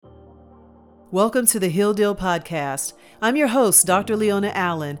Welcome to the Heal Deal Podcast. I'm your host, Dr. Leona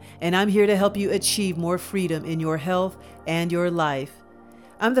Allen, and I'm here to help you achieve more freedom in your health and your life.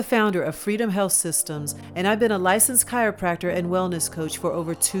 I'm the founder of Freedom Health Systems, and I've been a licensed chiropractor and wellness coach for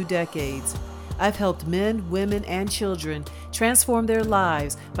over 2 decades. I've helped men, women, and children transform their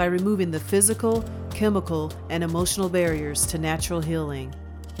lives by removing the physical, chemical, and emotional barriers to natural healing.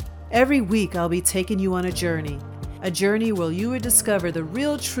 Every week, I'll be taking you on a journey where you will discover the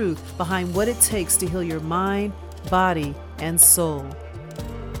real truth behind what it takes to heal your mind, body, and soul.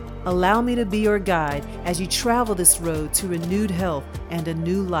 Allow me to be your guide as you travel this road to renewed health and a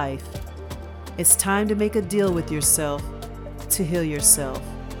new life. It's time to make a deal with yourself to heal yourself.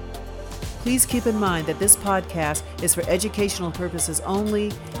 Please keep in mind that this podcast is for educational purposes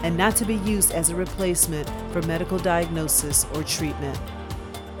only and not to be used as a replacement for medical diagnosis or treatment.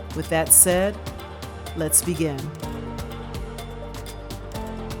 With that said, let's begin.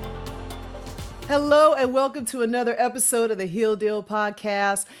 Hello and welcome to another episode of the Heal Deal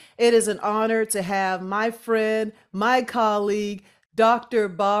Podcast. It is an honor to have my friend, my colleague, Dr.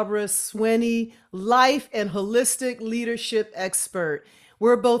 Barbara Swinney, life and holistic leadership expert.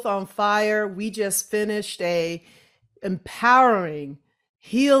 We're both on fire. We just finished a empowering,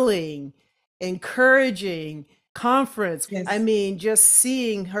 healing, encouraging conference. Yes. I mean, just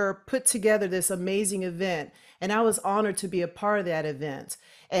seeing her put together this amazing event. And I was honored to be a part of that event.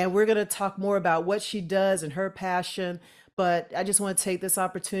 And we're going to talk more about what she does and her passion. But I just want to take this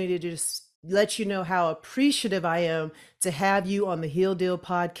opportunity to just let you know how appreciative I am to have you on the Heal Deal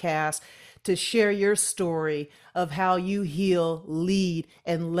podcast to share your story of how you heal, lead,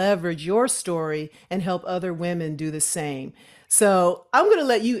 and leverage your story and help other women do the same. So I'm going to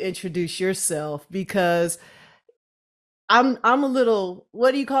let you introduce yourself because I'm a little,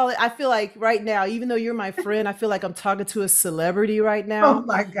 what do you call it? I feel like right now, even though you're my friend, I feel like I'm talking to a celebrity right now. Oh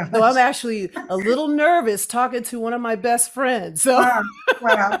my gosh. So I'm actually a little nervous talking to one of my best friends. So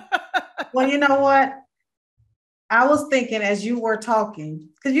Wow. Well, you know what? I was thinking as you were talking,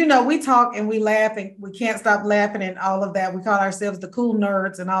 because we talk and we laugh and we can't stop laughing and all of that. We call ourselves the cool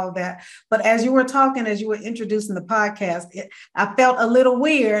nerds and all of that. But as you were talking, as you were introducing the podcast, I felt a little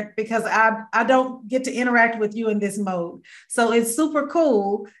weird because I don't get to interact with you in this mode. So it's super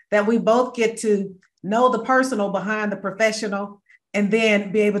cool that we both get to know the personal behind the professional and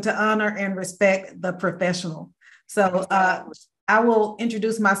then be able to honor and respect the professional. So I will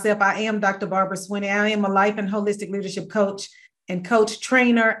introduce myself. I am Dr. Barbara Swinney. I am a life and holistic leadership coach and coach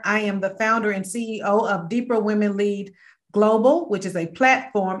trainer. I am the founder and CEO of Deeper Women Lead Global, which is a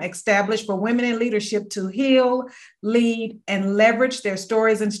platform established for women in leadership to heal, lead, and leverage their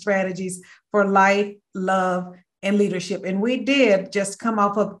stories and strategies for life, love, and leadership. And we did just come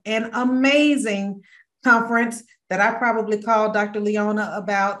off of an amazing conference that I probably called Dr. Leona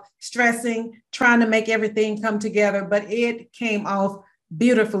about stressing, trying to make everything come together, but it came off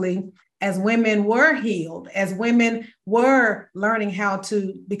beautifully as women were healed, as women were learning how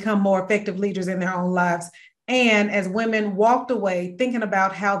to become more effective leaders in their own lives, and as women walked away thinking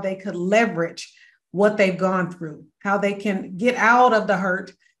about how they could leverage what they've gone through, how they can get out of the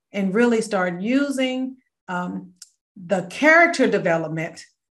hurt and really start using the character development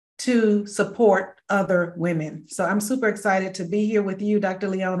to support other women. So I'm super excited to be here with you, Dr.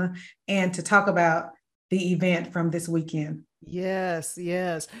 Leona, and to talk about the event from this weekend. yes.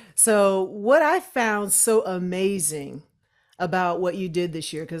 So what I found so amazing about what you did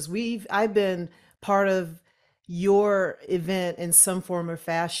this year, because I've been part of your event in some form or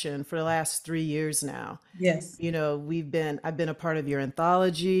fashion for the last 3 years now. Yes. I've been a part of your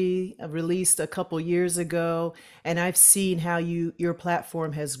anthology, released a couple years ago, and I've seen how your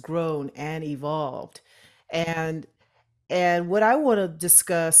platform has grown and evolved. And what I want to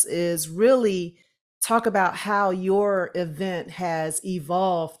discuss is really talk about how your event has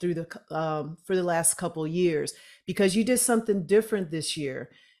evolved through for the last couple years, because you did something different this year.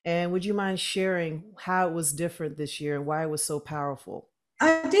 And would you mind sharing how it was different this year and why it was so powerful?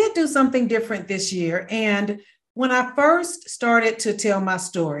 I did do something different this year. And when I first started to tell my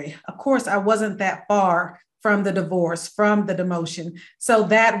story, of course, I wasn't that far from the divorce, from the demotion. So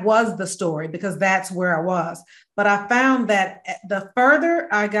that was the story because that's where I was. But I found that the further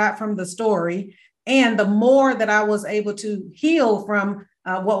I got from the story and the more that I was able to heal from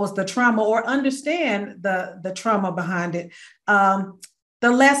what was the trauma or understand the trauma behind it, the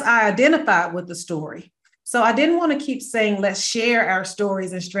less I identified with the story. So I didn't want to keep saying, let's share our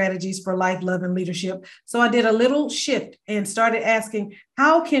stories and strategies for life, love, and leadership. So I did a little shift and started asking,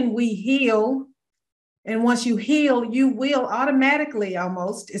 how can we heal? And once you heal, you will automatically,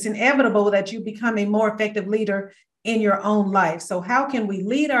 almost, it's inevitable that you become a more effective leader in your own life. So how can we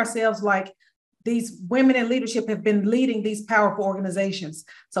lead ourselves like these women in leadership have been leading these powerful organizations.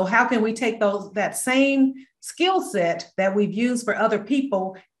 So how can we take that same skill set that we've used for other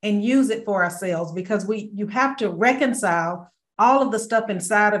people and use it for ourselves? Because you have to reconcile all of the stuff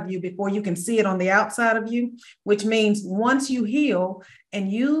inside of you before you can see it on the outside of you, which means once you heal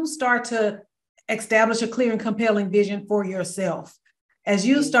and you start to establish a clear and compelling vision for yourself, as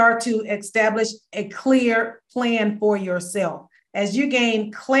you start to establish a clear plan for yourself, as you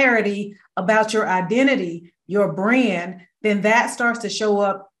gain clarity about your identity, your brand, then that starts to show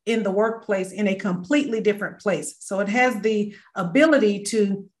up in the workplace in a completely different place. So it has the ability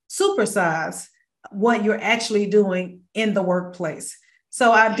to supersize what you're actually doing in the workplace.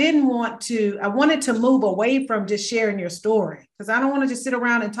 So I wanted to move away from just sharing your story, because I don't want to just sit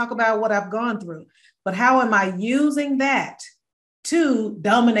around and talk about what I've gone through, but how am I using that to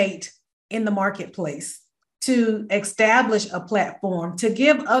dominate in the marketplace, to establish a platform, to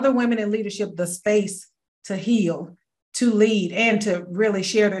give other women in leadership the space to heal, to lead, and to really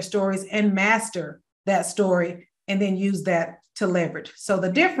share their stories and master that story, and then use that to leverage. So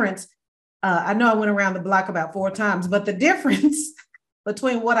the difference, I know I went around the block about 4 times, but the difference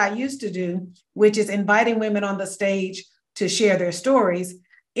between what I used to do, which is inviting women on the stage to share their stories,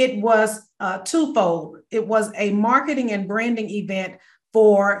 it was twofold. It was a marketing and branding event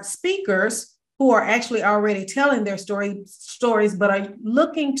for speakers who are actually already telling their stories, but are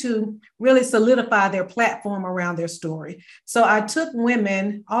looking to really solidify their platform around their story. So I took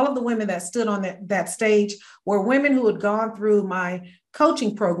women, all of the women that stood on that stage were women who had gone through my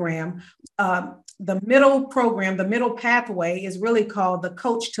coaching program. The middle pathway is really called the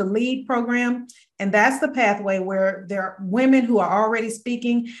Coach to Lead program. And that's the pathway where there are women who are already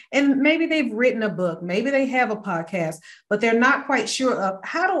speaking, and maybe they've written a book, maybe they have a podcast, but they're not quite sure of,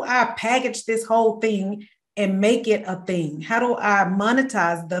 how do I package this whole thing and make it a thing? How do I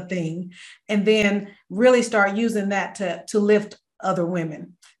monetize the thing? And then really start using that to lift other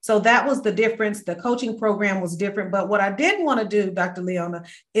women. So that was the difference. The coaching program was different. But what I didn't want to do, Dr. Leona,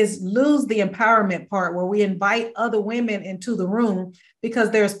 is lose the empowerment part where we invite other women into the room, because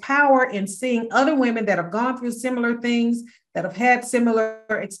there's power in seeing other women that have gone through similar things, that have had similar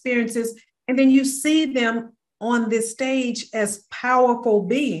experiences. And then you see them on this stage as powerful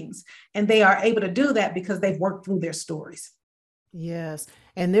beings. And they are able to do that because they've worked through their stories. Yes.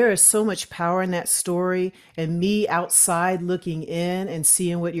 And there is so much power in that story, and me outside looking in and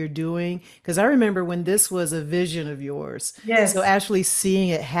seeing what you're doing. Because I remember when this was a vision of yours. Yes. So actually seeing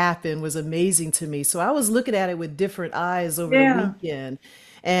it happen was amazing to me. So I was looking at it with different eyes over the Yeah. weekend.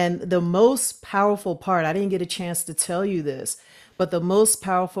 And the most powerful part, I didn't get a chance to tell you this, but the most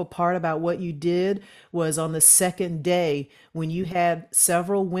powerful part about what you did was on the second day when you had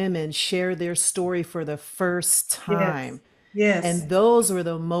several women share their story for the first Yes. time. Yes. And those were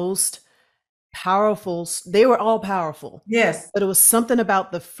the most powerful. They were all powerful, Yes. but it was something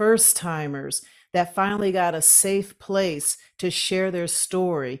about the first timers that finally got a safe place to share their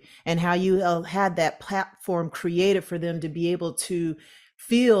story, and how you had that platform created for them to be able to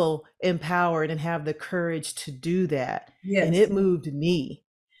feel empowered and have the courage to do that. And Yes. it moved me.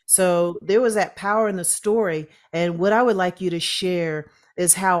 So there was that power in the story. And what I would like you to share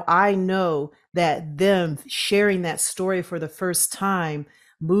is how I know that them sharing that story for the first time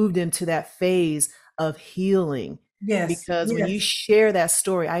moved into that phase of healing. Yes. Because when you Yes. share that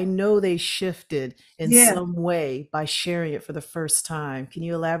story, I know they shifted in Yes. some way by sharing it for the first time. Can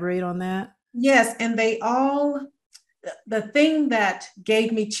you elaborate on that? Yes. And the thing that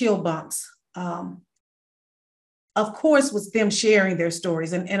gave me chill bumps, of course, was them sharing their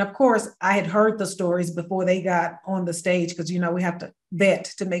stories. And of course, I had heard the stories before they got on the stage, because, we have to vet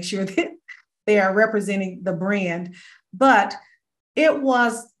to make sure that they are representing the brand. But it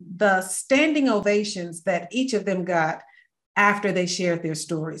was the standing ovations that each of them got after they shared their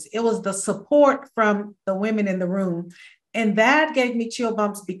stories. It was the support from the women in the room. And that gave me chill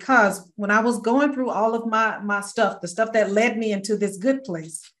bumps, because when I was going through all of my stuff, the stuff that led me into this good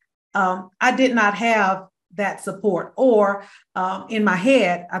place, I did not have that support, or in my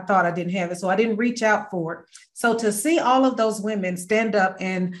head, I thought I didn't have it. So I didn't reach out for it. So to see all of those women stand up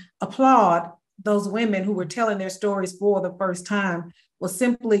and applaud those women who were telling their stories for the first time was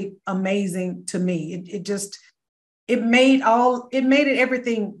simply amazing to me. It made it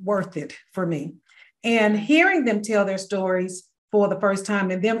everything worth it for me. And hearing them tell their stories for the first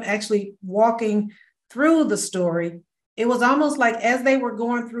time, and them actually walking through the story, it was almost like as they were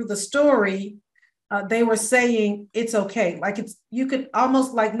going through the story, they were saying, it's okay. Like you could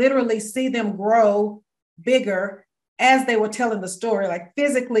almost like literally see them grow bigger as they were telling the story. Like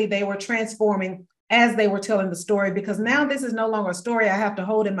physically, they were transforming as they were telling the story, because now this is no longer a story I have to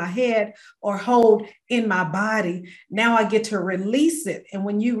hold in my head or hold in my body. Now I get to release it. And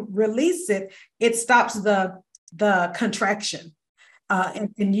when you release it, it stops the contraction.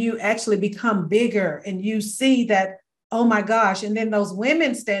 And you actually become bigger, and you see that, oh my gosh. And then those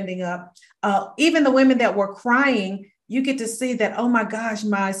women standing up, even the women that were crying, you get to see that, oh my gosh,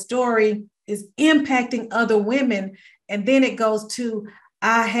 my story is impacting other women. And then it goes to,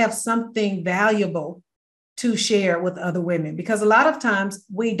 I have something valuable to share with other women, because a lot of times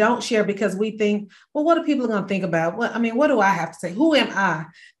we don't share because we think, well, what are people going to think about? Well, I mean, what do I have to say? Who am I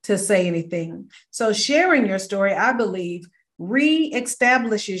to say anything? So sharing your story, I believe,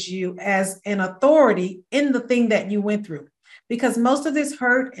 reestablishes you as an authority in the thing that you went through. Because most of this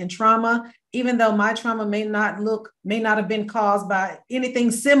hurt and trauma, even though my trauma may not have been caused by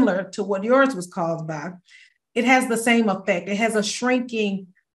anything similar to what yours was caused by, it has the same effect. It has a shrinking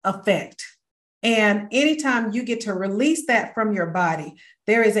effect. And anytime you get to release that from your body,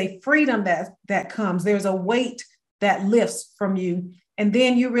 there is a freedom that comes. There's a weight that lifts from you. And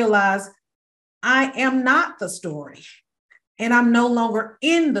then you realize, I am not the story, and I'm no longer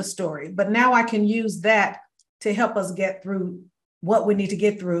in the story, but now I can use that to help us get through what we need to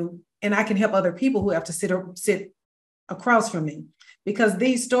get through. And I can help other people who have to sit across from me, because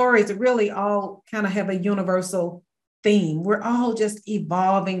these stories really all kind of have a universal theme. We're all just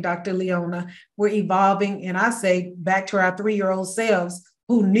evolving, Dr. Leona. We're evolving. And I say back to our 3-year-old selves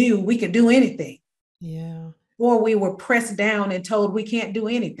who knew we could do anything. Yeah. Or we were pressed down and told we can't do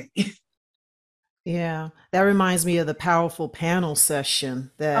anything. Yeah, that reminds me of the powerful panel session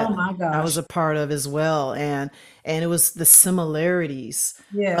Oh that my I was gosh. a part of as well. And it was the similarities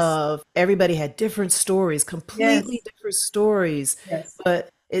Yes. of everybody had different stories, Yes. completely different stories, Yes. but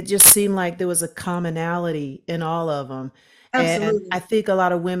it just seemed like there was a commonality in all of them. And I Absolutely. think a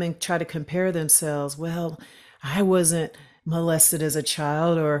lot of women try to compare themselves. Well, I wasn't molested as a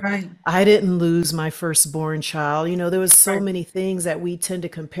child, or Right. I didn't lose my firstborn child. There was so Right. many things that we tend to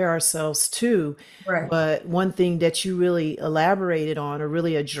compare ourselves to. Right. But one thing that you really elaborated on or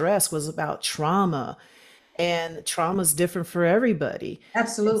really addressed was about trauma. And trauma is different for everybody. It's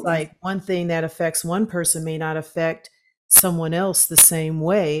Absolutely. like one thing that affects one person may not affect someone else the same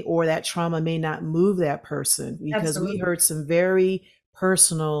way, or that trauma may not move that person, because we Absolutely. heard some very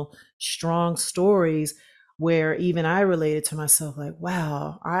personal, strong stories where even I related to myself, like,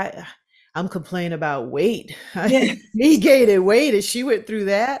 wow, I'm complaining about weight. Yeah. Me gaining weight, and she went through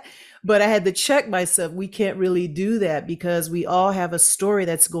that. But I had to check myself. We can't really do that because we all have a story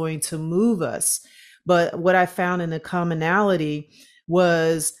that's going to move us. But what I found in the commonality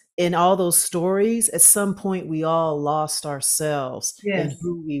was, in all those stories, at some point, we all lost ourselves in Yes.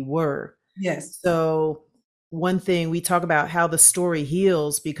 who we were. Yes. So, one thing we talk about how the story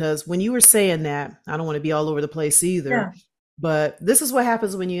heals, because when you were saying that, I don't want to be all over the place either. Yeah. But this is what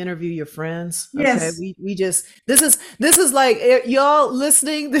happens when you interview your friends. Okay. Yes. We just, this is like, y'all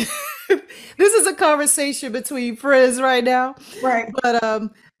listening. This is a conversation between friends right now. Right.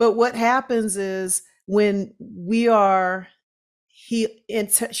 But what happens is when we are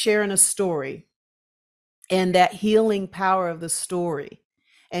sharing a story, and that healing power of the story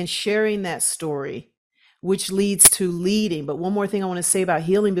and sharing that story, which leads to leading. But one more thing I want to say about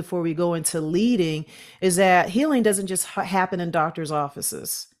healing before we go into leading is that healing doesn't just happen in doctors'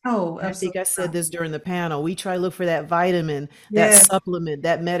 offices. Oh, And I think I absolutely said not. this during the panel. We try to look for that vitamin, that Yes. supplement,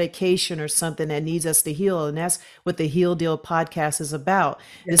 that medication or something that needs us to heal. And that's what the Heal Deal podcast is about.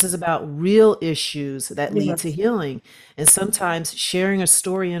 This is Yes. about real issues that lead to Yes. healing. And sometimes sharing a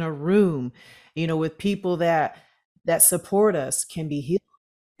story in a room, with people that support us, can be healing.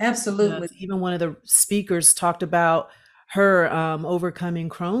 Absolutely. Even one of the speakers talked about her overcoming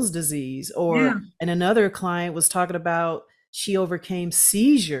Crohn's disease, Yeah. and another client was talking about she overcame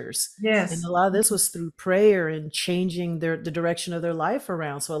seizures. And Yes. a lot of this was through prayer and changing the direction of their life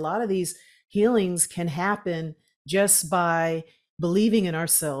around. So a lot of these healings can happen just by believing in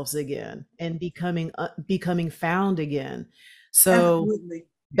ourselves again and becoming found again. So Absolutely.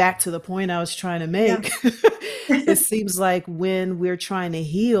 back to the point I was trying to Yeah. make, it seems like when we're trying to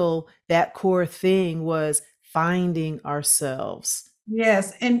heal, that core thing was finding ourselves.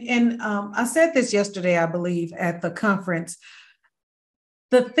 Yes. And I said this yesterday, I believe, at the conference.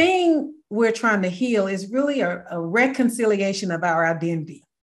 The thing we're trying to heal is really a reconciliation of our identity,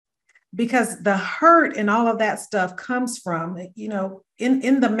 because the hurt and all of that stuff comes from,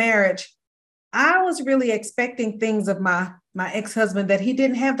 in the marriage. I was really expecting things of my ex-husband that he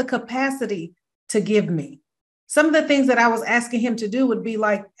didn't have the capacity to give me. Some of the things that I was asking him to do would be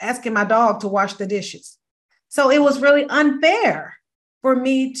like asking my dog to wash the dishes. So it was really unfair. for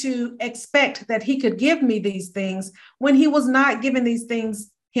me to expect that he could give me these things when he was not giving these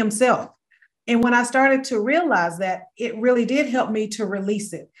things himself. And when I started to realize that, it really did help me to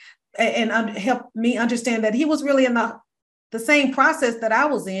release it and help me understand that he was really in the same process that I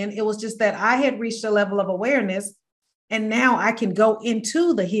was in. It was just that I had reached a level of awareness, and now I can go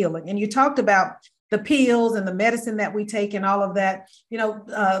into the healing. And you talked about the pills and the medicine that we take and all of that.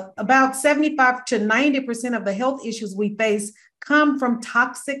 About 75 to 90% of the health issues we face come from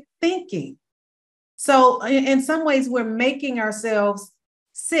toxic thinking. So in some ways, we're making ourselves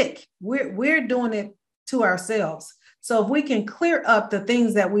sick. We're doing it to ourselves. So if we can clear up the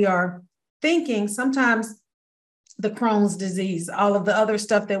things that we are thinking, sometimes the Crohn's disease, all of the other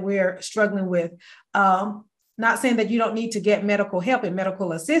stuff that we're struggling with, not saying that you don't need to get medical help and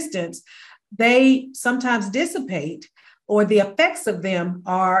medical assistance, they sometimes dissipate, or the effects of them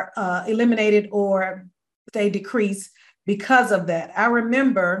are eliminated, or they decrease because of that. I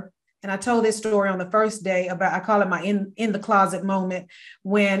remember, and I told this story on the first day about, I call it my in the closet moment,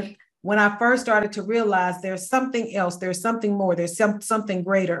 when I first started to realize there's something else, there's something more, there's something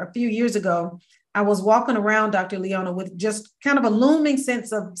greater. A few years ago, I was walking around, Dr. Leona, with just kind of a looming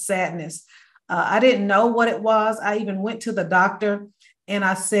sense of sadness. I didn't know what it was. I even went to the doctor, and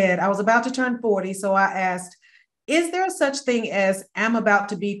I said, I was about to turn 40. So I asked, is there such thing as I'm about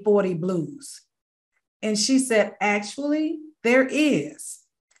to be 40 blues? And she said, actually, there is.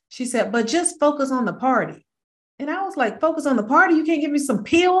 She said, but just focus on the party. And I was like, focus on the party? You can't give me some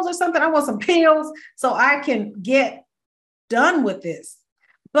pills or something? I want some pills so I can get done with this.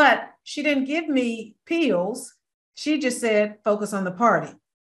 But she didn't give me pills. She just said, focus on the party.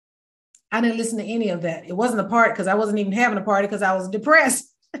 I didn't listen to any of that. It wasn't a party because I wasn't even having a party because I was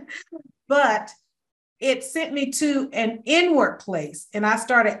depressed. But it sent me to an inward place, and I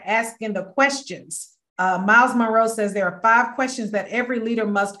started asking the questions. Miles Monroe says there are 5 questions that every leader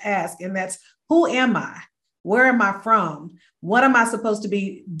must ask, and that's, who am I? Where am I from? What am I supposed to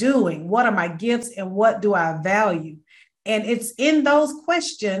be doing? What are my gifts, and what do I value? And it's in those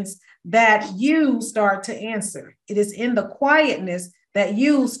questions that you start to answer. It is in the quietness that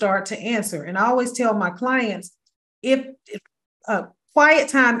you start to answer. And I always tell my clients, if quiet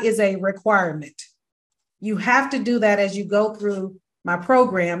time is a requirement, you have to do that as you go through my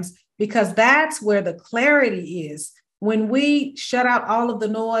programs, because that's where the clarity is. When we shut out all of the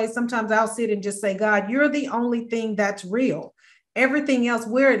noise, sometimes I'll sit and just say, God, you're the only thing that's real. Everything else,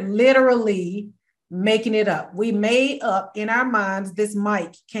 we're literally making it up. We made up in our minds this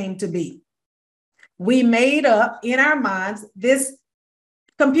mic came to be. We made up in our minds this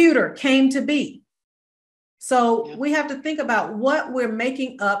computer came to be. So we have to think about what we're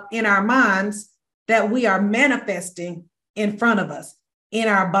making up in our minds that we are manifesting in front of us, in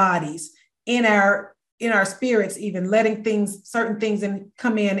our bodies, in our spirits, even letting certain things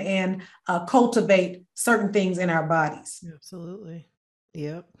come in and cultivate certain things in our bodies. Absolutely.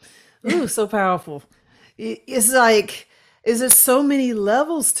 Yep. Ooh, so powerful. It's like, is there so many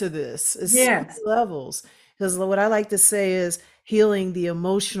levels to this? It's so many levels. Because what I like to say is healing the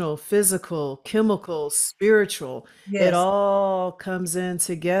emotional, physical, chemical, spiritual. Yes. It all comes in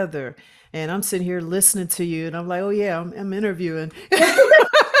together. And I'm sitting here listening to you, and I'm like, oh yeah, I'm interviewing.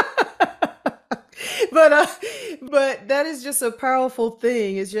 But that is just a powerful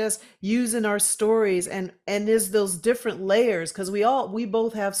thing. It's just using our stories, and there's those different layers, because we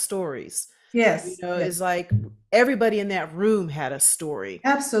both have stories. Yes. It's like everybody in that room had a story.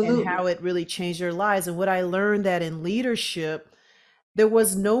 Absolutely. And how it really changed their lives. And what I learned that in leadership, there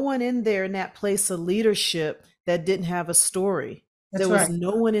was no one in there in that place of leadership that didn't have a story. There was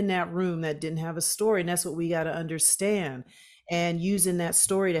no one in that room that didn't have a story. And that's what we got to understand. And using that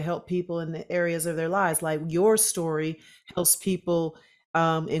story to help people in the areas of their lives. Like your story helps people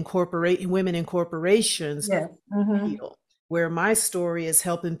incorporate women in corporations heal. Where my story is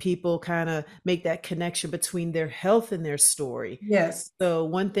helping people kind of make that connection between their health and their story. Yes. So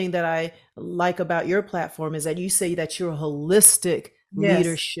one thing that I like about your platform is that you say that you're a holistic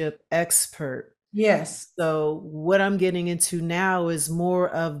leadership expert. Yes. So what I'm getting into now is more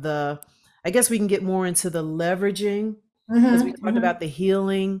of I guess we can get more into the leveraging, because we talked about the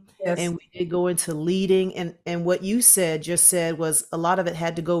healing, and we did go into leading, and what you just said was a lot of it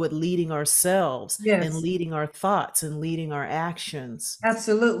had to go with leading ourselves and leading our thoughts and leading our actions.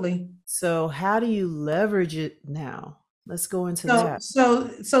 Absolutely. So how do you leverage it now? Let's go into that. So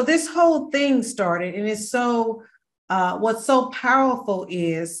this whole thing started, and it's so what's so powerful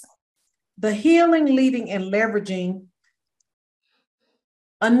is the healing, leading, and leveraging.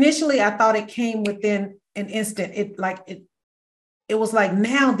 Initially, I thought it came within an instant. It was like,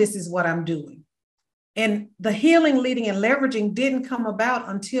 now this is what I'm doing. And the healing, leading, and leveraging didn't come about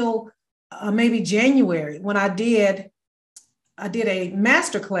until maybe January, when I did a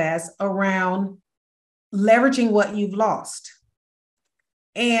masterclass around leveraging what you've lost.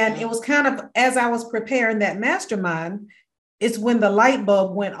 And it was kind of, as I was preparing that mastermind, it's when the light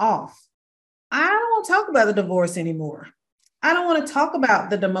bulb went off. I don't want to talk about the divorce anymore. I don't want to talk about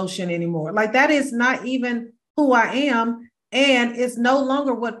the demotion anymore. Like, that is not even who I am. And it's no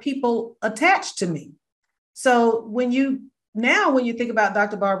longer what people attach to me. So when you think about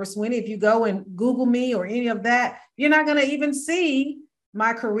Dr. Barbara Swinney, if you go and Google me or any of that, you're not going to even see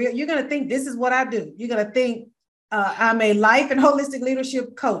my career. You're going to think this is what I do. You're going to think I'm a life and holistic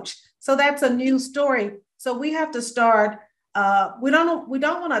leadership coach. So that's a new story. So we have to start. We don't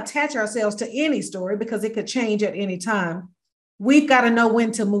want to attach ourselves to any story because it could change at any time. We've got to know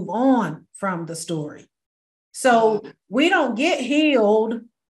when to move on from the story. So we don't get healed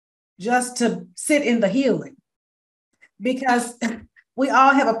just to sit in the healing, because we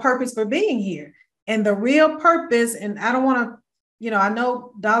all have a purpose for being here. And the real purpose, and I don't want to, I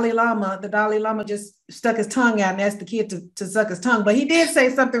know the Dalai Lama just stuck his tongue out and asked the kid to suck his tongue, but he did say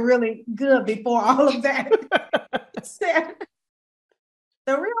something really good before all of that. Said,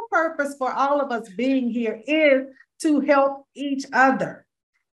 the real purpose for all of us being here is to help each other.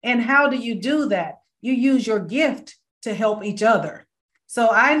 And how do you do that? You use your gift to help each other. So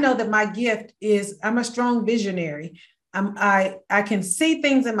I know that my gift is, I'm a strong visionary. I can see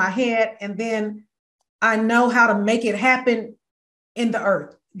things in my head, and then I know how to make it happen in the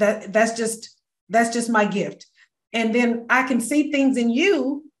earth. That's just my gift. And then I can see things in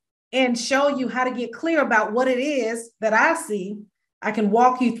you and show you how to get clear about what it is that I see. I can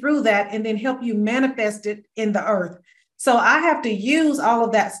walk you through that and then help you manifest it in the earth. So I have to use all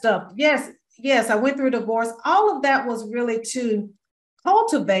of that stuff. Yes, I went through a divorce. All of that was really to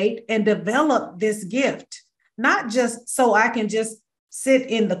cultivate and develop this gift, not just so I can just sit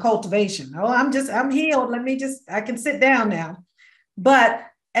in the cultivation. Oh, I'm healed. I can sit down now. But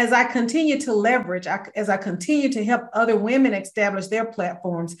as I continue to leverage, as I continue to help other women establish their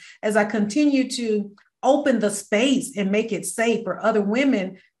platforms, as I continue to open the space and make it safe for other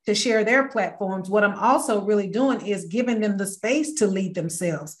women to share their platforms, what I'm also really doing is giving them the space to lead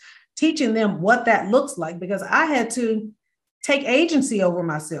themselves, teaching them what that looks like, because I had to take agency over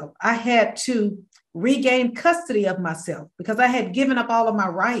myself. I had to regain custody of myself because I had given up all of my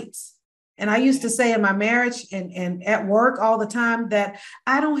rights. And I used to say in my marriage and at work all the time that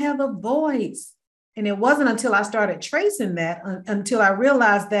I don't have a voice. And it wasn't until I started tracing that, until I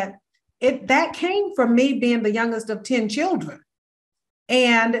realized that that came from me being the youngest of 10 children.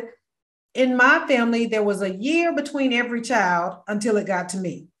 And in my family, there was a year between every child until it got to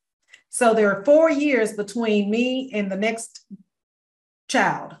me. So there are 4 years between me and the next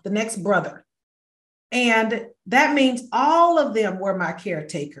child, the next brother. And that means all of them were my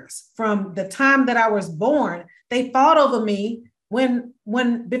caretakers from the time that I was born. They fought over me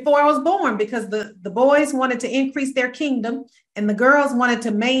before I was born, because the boys wanted to increase their kingdom and the girls wanted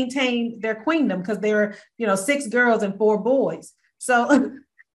to maintain their queendom, because there were 6 girls and 4 boys.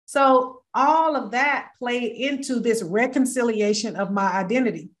 So all of that played into this reconciliation of my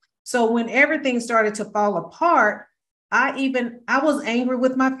identity. So when everything started to fall apart, I was angry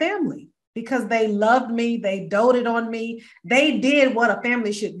with my family because they loved me. They doted on me. They did what a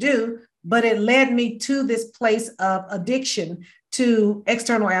family should do, but it led me to this place of addiction to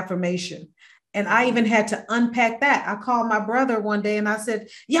external affirmation. And I even had to unpack that. I called my brother one day and I said,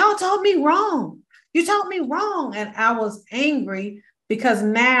 y'all told me wrong. You told me wrong. And I was angry because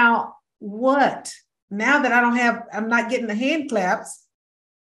now what? Now that I'm not getting the hand claps,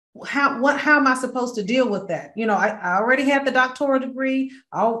 how am I supposed to deal with that? I already had the doctoral degree.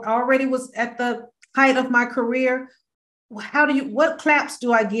 I already was at the height of my career. What claps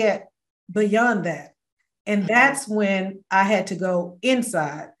do I get beyond that? And that's when I had to go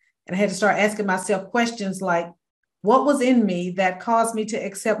inside and I had to start asking myself questions like, what was in me that caused me to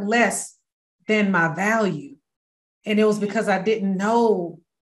accept less than my value? And it was because I didn't know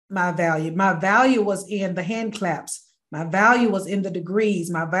my value. My value was in the hand claps. My value was in the degrees.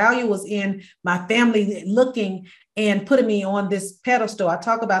 My value was in my family looking and putting me on this pedestal. I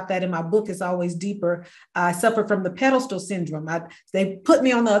talk about that in my book, It's Always Deeper. I suffered from the pedestal syndrome. They put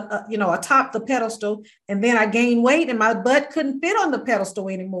me on atop the pedestal, and then I gained weight and my butt couldn't fit on the pedestal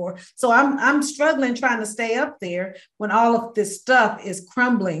anymore. So I'm struggling trying to stay up there when all of this stuff is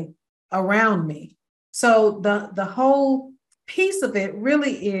crumbling around me. So the whole piece of it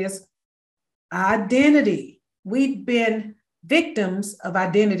really is identity. We've been victims of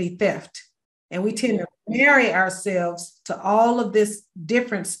identity theft, and we tend to marry ourselves to all of this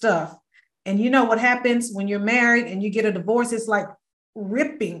different stuff And you know what happens when you're married and you get a divorce? It's like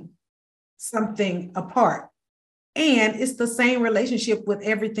ripping something apart. And it's the same relationship with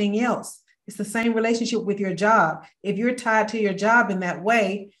everything else. It's the same relationship with your job. If you're tied to your job in that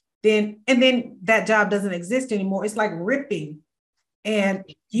way, then that job doesn't exist anymore. It's like ripping. And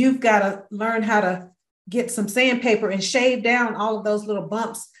you've got to learn how to get some sandpaper and shave down all of those little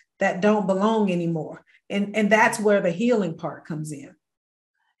bumps that don't belong anymore. And that's where the healing part comes in.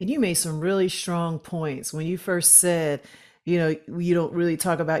 And you made some really strong points when you first said, you don't really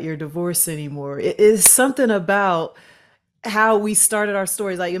talk about your divorce anymore. It is something about how we started our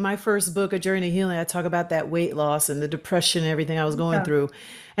stories. Like in my first book, A Journey to Healing, I talk about that weight loss and the depression and everything I was going Yeah, through.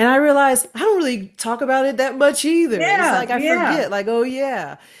 And I realized I don't really talk about it that much either. It's yeah, like I yeah, forget, like, oh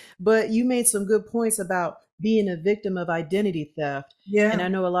yeah. But you made some good points about being a victim of identity theft. And yeah. I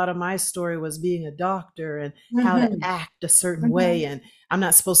know a lot of my story was being a doctor and how to Mm-hmm, act a certain way. mm-hmm, And I'm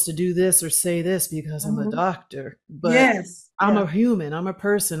not supposed to do this or say this because I'm a mm-hmm. doctor. But Yes, I'm yeah, a human, I'm a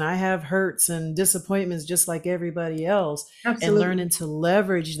person. I have hurts and disappointments just like everybody else, and absolutely. learning to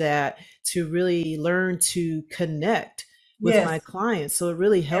leverage that to really learn to connect with my Yes, clients. So it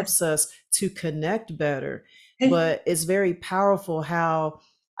really yes. helps us to connect better. And But it's very powerful how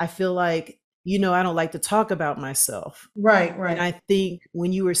I feel like, I don't like to talk about myself. right, And right. I think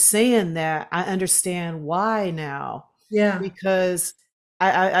when you were saying that, I understand why now, Yeah, because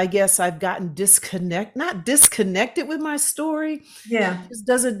I guess I've gotten not disconnected with my story, yeah. just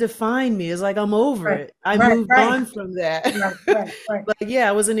doesn't define me. It's like I'm over Right, it. I right, moved right, on from that. right, right, right. Like, yeah,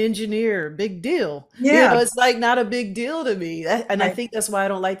 I was an engineer, big deal. Yeah, It's like not a big deal to me. And I right. think that's why I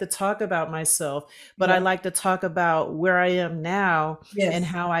don't like to talk about myself, but I Yeah, like to talk about where I am now and yes,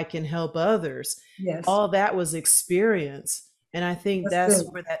 how I can help others. yes. All that was experience. And I think That's that's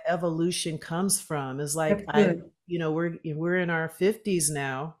good. where that evolution comes from. Is like That's good. we're in our 50s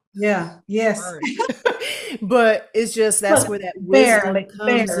now. Yeah, yes. Sorry. But it's just that's Look, where that wisdom barely,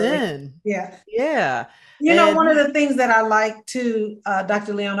 comes barely. in. Yeah. Yeah. You know, one of And the things that I like to,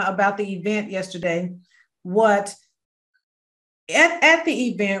 Dr. Leona, about the event yesterday, what at the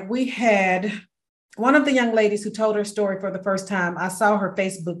event, we had one of the young ladies who told her story for the first time. I saw her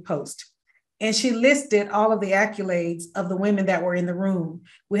Facebook post, and she listed all of the accolades of the women that were in the room.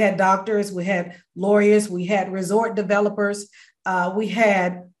 We had doctors, we had lawyers, we had resort developers, we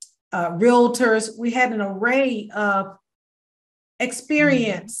had realtors, we had an array of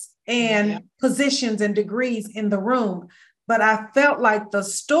experience and positions and degrees in the room. But I felt like the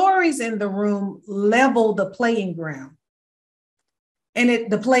stories in the room leveled the playing ground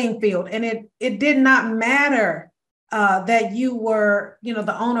and the playing field. And it did not matter that you were,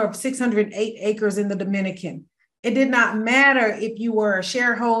 the owner of 608 acres in the Dominican. It did not matter if you were a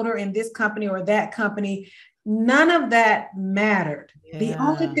shareholder in this company or that company. None of that mattered. The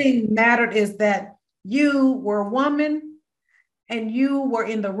only yeah. thing mattered is that you were a woman and you were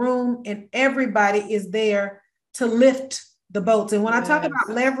in the room, and everybody is there to lift the boats. And when I talk about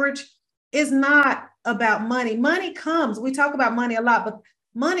Yes. leverage, it's not about money. Money comes. We talk about money a lot, but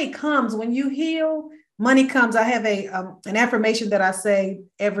money comes when you heal. Money comes. I have an affirmation that I say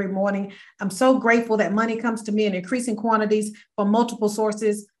every morning. I'm so grateful that money comes to me in increasing quantities from multiple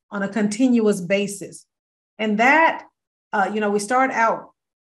sources on a continuous basis. And that, we start out,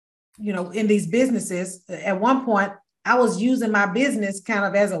 in these businesses. At one point, I was using my business kind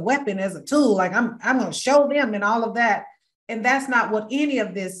of as a weapon, as a tool. Like I'm going to show them and all of that. And that's not what any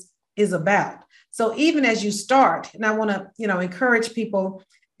of this is about. So even as you start, and I want to, encourage people,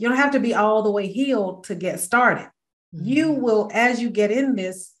 you don't have to be all the way healed to get started. You Mhm. will, as you get in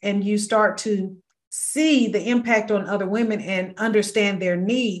this and you start to see the impact on other women and understand their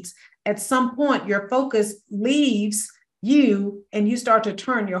needs, at some point your focus leaves you and you start to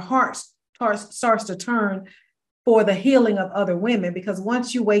turn your heart starts to turn for the healing of other women, because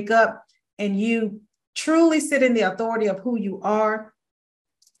once you wake up and you truly sit in the authority of who you are,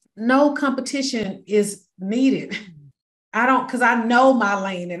 no competition is needed. I don't, because I know my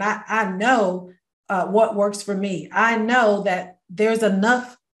lane, and I know what works for me. I know that there's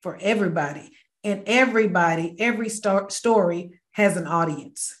enough for everybody, and every story has an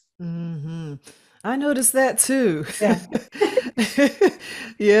audience. Hmm. I noticed that too. Yeah.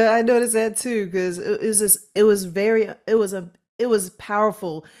 Yeah, I noticed that too because it was very, it was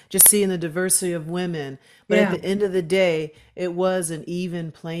powerful just seeing the diversity of women. But at Yeah. the end of the day, it was an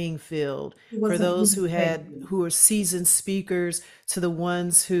even playing field It for wasn't those even paid. who were seasoned speakers to the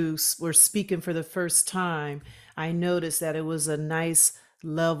ones who were speaking for the first time. I noticed that it was a nice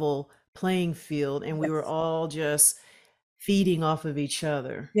level playing field, and we were Yes. all just feeding off of each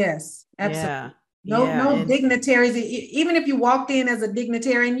other. Yes. Absolutely. Yeah. No, Yeah. no And dignitaries. Even if you walked in as a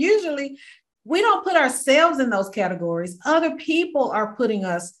dignitary, and usually we don't put ourselves in those categories. Other people are putting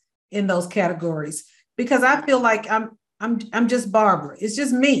us in those categories because I feel like I'm just Barbara. It's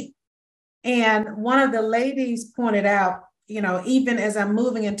just me. And one of the ladies pointed out, even as I'm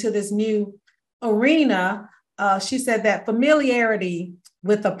moving into this new arena, she said that familiarity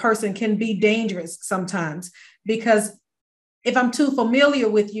with a person can be dangerous sometimes because if I'm too familiar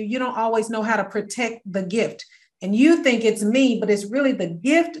with you, you don't always know how to protect the gift. And you think it's me, but it's really the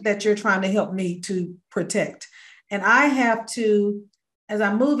gift that you're trying to help me to protect. And I have to, as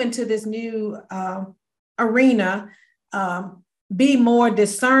I move into this new arena, be more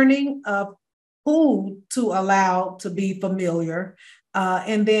discerning of who to allow to be familiar,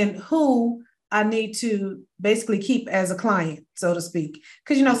 and then who I need to basically keep as a client, so to speak.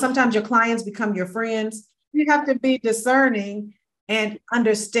 Because, sometimes your clients become your friends. You have to be discerning and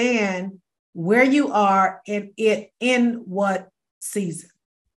understand where you are in what season.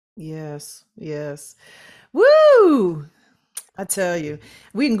 yes, yes. Woo! I tell you,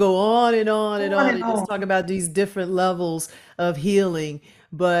 we can go on and on and On on and and just on. talk about these different levels of healing.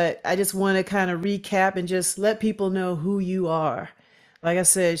 But I just want to kind of recap and just let people know who you are. Like I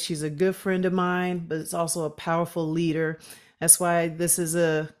said, she's a good friend of mine, but it's also a powerful leader. That's why this is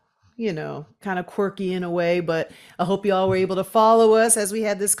kind of quirky in a way, but I hope you all were able to follow us as we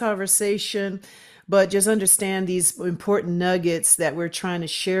had this conversation. But just understand these important nuggets that we're trying to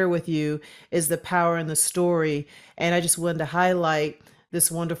share with you is the power in the story. And I just wanted to highlight this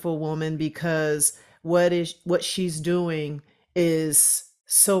wonderful woman because what she's doing is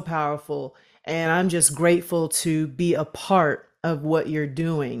so powerful. And I'm just grateful to be a part of what you're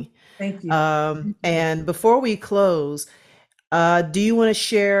doing. Thank you. Thank you. And before we close, do you want to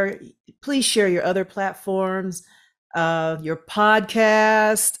share, please share your other platforms, your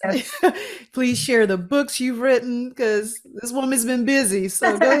podcast. Yes. Please share the books you've written because this woman's been busy.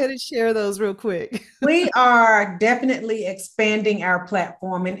 So go ahead and share those real quick. We are definitely expanding our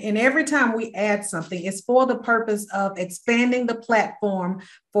platform. And every time we add something, it's for the purpose of expanding the platform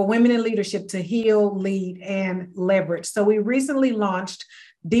for women in leadership to heal, lead, and leverage. So we recently launched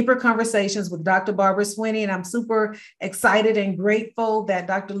Deeper Conversations with Dr. Barbara Swinney, and I'm super excited and grateful that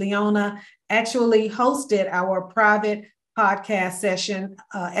Dr. Leona actually hosted our private podcast session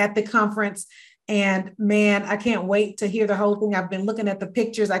at the conference. And man, I can't wait to hear the whole thing. I've been looking at the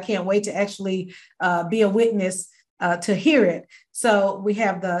pictures. I can't wait to actually be a witness to hear it. So we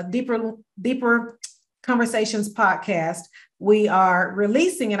have the Deeper Conversations podcast. We are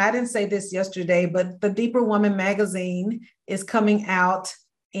releasing, and I didn't say this yesterday, but the Deeper Woman magazine is coming out,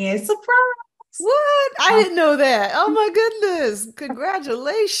 and surprise. What? I didn't know that. Oh my goodness. Yeah,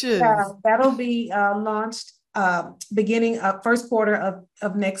 Congratulations. that'll be launched beginning of first quarter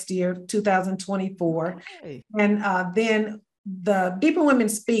of next year, 2024. Okay. And then the Deeper Women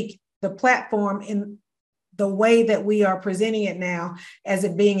Speak, the platform in the way that we are presenting it now as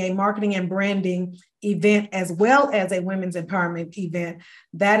it being a marketing and branding event as well as a women's empowerment event,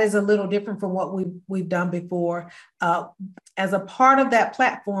 that is a little different from what we've done before. As a part of that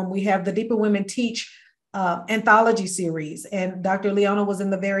platform, we have the Deeper Women Teach anthology series, and Dr. Leona was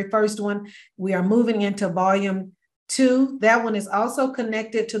in the very first one. We are moving into volume 2. That one is also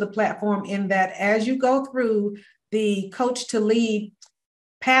connected to the platform in that as you go through the Coach to Lead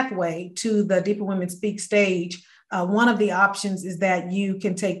pathway to the Deeper Women Speak stage, one of the options is that you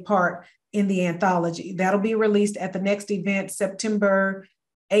can take part in the anthology. That'll be released at the next event, September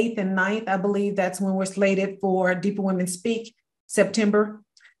 8th and 9th. I believe that's when we're slated for Deeper Women Speak, September.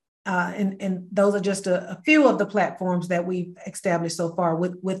 And those are just a few of the platforms that we've established so far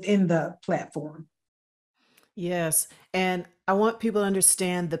within the platform. Yes. And I want people to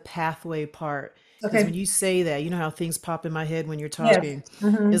understand the pathway part. Because when Okay. you say that, you know how things pop in my head when you're Yes. talking.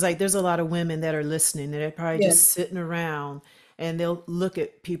 Mm-hmm. It's like there's a lot of women that are listening that are probably Yes. just sitting around and they'll look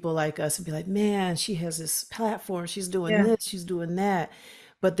at people like us and be like, man, she has this platform. She's doing Yeah. this, she's doing that.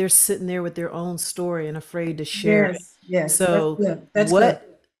 But they're sitting there with their own story and afraid to share it. Yes. Yes. That's So, good. That's good.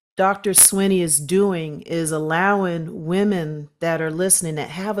 what Dr. Swinney is doing is allowing women that are listening that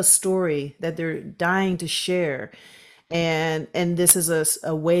have a story that they're dying to share, and this is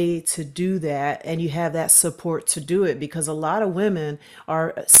a way to do that, and you have that support to do it because a lot of women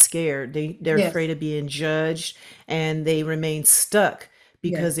are scared, they're Yes. afraid of being judged, and they remain stuck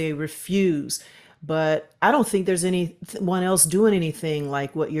because Yes. they refuse. But I don't think there's anyone else doing anything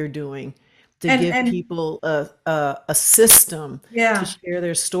like what you're doing. to give And people a system to yeah, share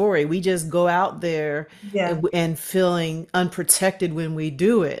their story. We just go out there yeah, and feeling unprotected when we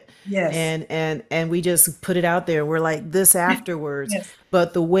do it. yes, And we just put it out there. We're like this afterwards. yes,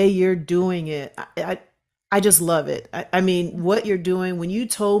 But the way you're doing it, I just love it. I mean, what you're doing, when you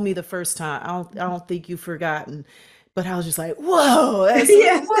told me the first time, I don't think you've forgotten. But I was just like, whoa, that's a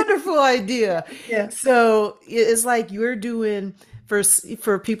yes, wonderful idea. yeah, So it's like you're doing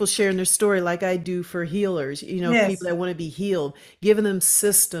for people sharing their story, like I do for healers, people yes, that want to be healed, giving them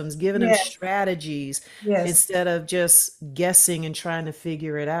systems, giving them yes, strategies yes, instead of just guessing and trying to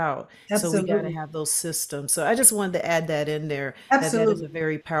figure it out. So we got to absolutely, have those systems. So I just wanted to add that in there, that is a absolutely.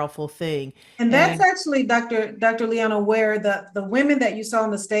 very powerful thing. And that's And actually Dr. Leona, where the women that you saw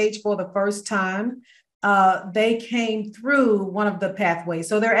on the stage for the first time, they came through one of the pathways.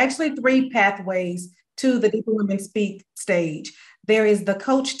 So there are actually three pathways to the Deeper Women Speak stage. There is the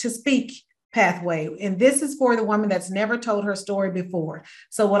Coach to Speak pathway, and this is for the woman that's never told her story before.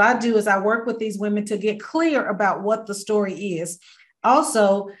 So what I do is I work with these women to get clear about what the story is.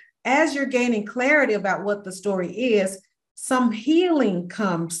 Also, as you're gaining clarity about what the story is, some healing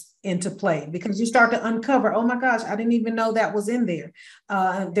comes into play because you start to uncover, oh my gosh, I didn't even know that was in there.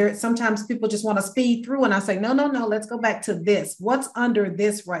 There sometimes people just want to speed through, and I say, no, let's go back to this. What's under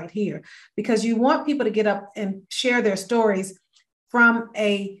this right here? Because you want people to get up and share their stories from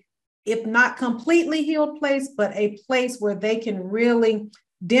a, if not completely healed place, but a place where they can really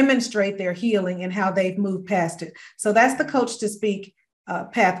demonstrate their healing and how they've moved past it. So that's the Coach to Speak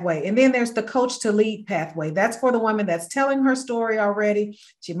pathway. And then there's the Coach to Lead pathway. That's for the woman that's telling her story already.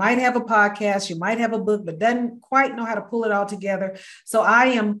 She might have a podcast, she might have a book, but doesn't quite know how to pull it all together. So I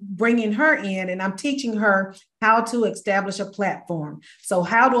am bringing her in and I'm teaching her how to establish a platform. So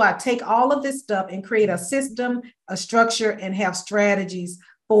how do I take all of this stuff and create a system, a structure, and have strategies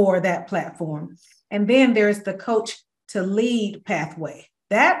for that platform? And then there's the Coach to Lead pathway.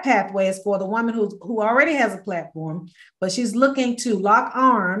 That pathway is for the woman who already has a platform, but she's looking to lock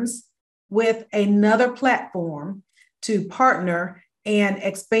arms with another platform to partner and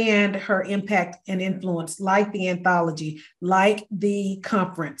expand her impact and influence, like the anthology, like the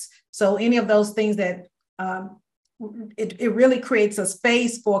conference. So any of those things that it really creates a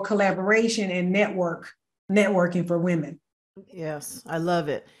space for collaboration and networking for women. yes, I love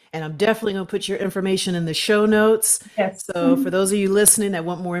it. And I'm definitely going to put your information in the show notes. Yes. So for those of you listening that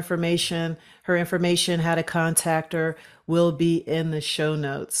want more information, her information, how to contact her, will be in the show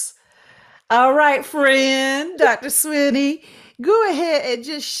notes. All right, friend, Dr. Swinney, go ahead and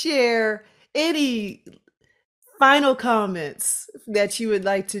just share any final comments that you would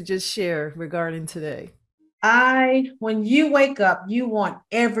like to just share regarding today. When you wake up, you want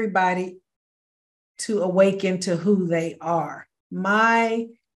everybody to awaken to who they are. My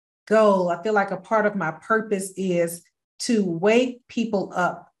goal, I feel like a part of my purpose is to wake people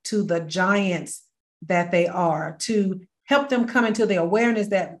up to the giants that they are, to help them come into the awareness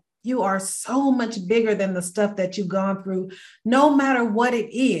that you are so much bigger than the stuff that you've gone through. No matter what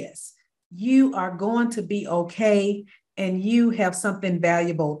it is, you are going to be okay and you have something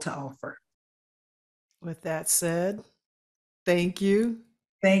valuable to offer. With that said, thank you.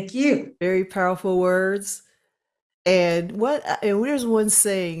 Thank you. Very powerful words. And there's one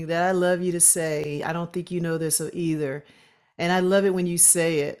saying that I love you to say. I don't think you know this either. And I love it when you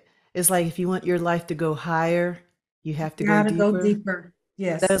say it. It's like if you want your life to go higher, you have to go Gotta go deeper. deeper.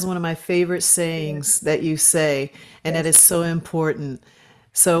 That Yes. is one of my favorite sayings Yes. that you say, and that Yes. is so important.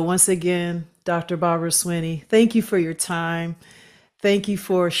 So once again, Dr. Barbara Swinney, thank you for your time. Thank you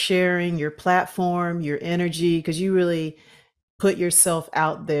for sharing your platform, your energy, because you really put yourself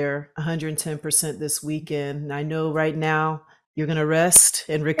out there 110% this weekend. And I know right now you're going to rest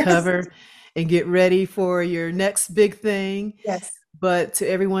and Yes. recover and get ready for your next big thing. Yes. But to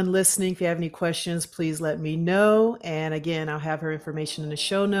everyone listening, if you have any questions, please let me know. And again, I'll have her information in the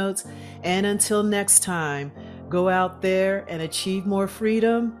show notes. And until next time, go out there and achieve more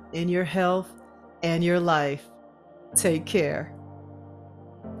freedom in your health and your life. Take care.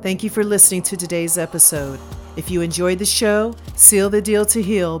 Thank you for listening to today's episode. If you enjoyed the show, seal the deal to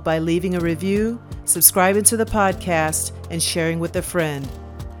heal by leaving a review, subscribing to the podcast, and sharing with a friend.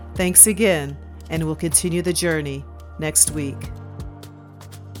 Thanks again, and we'll continue the journey next week.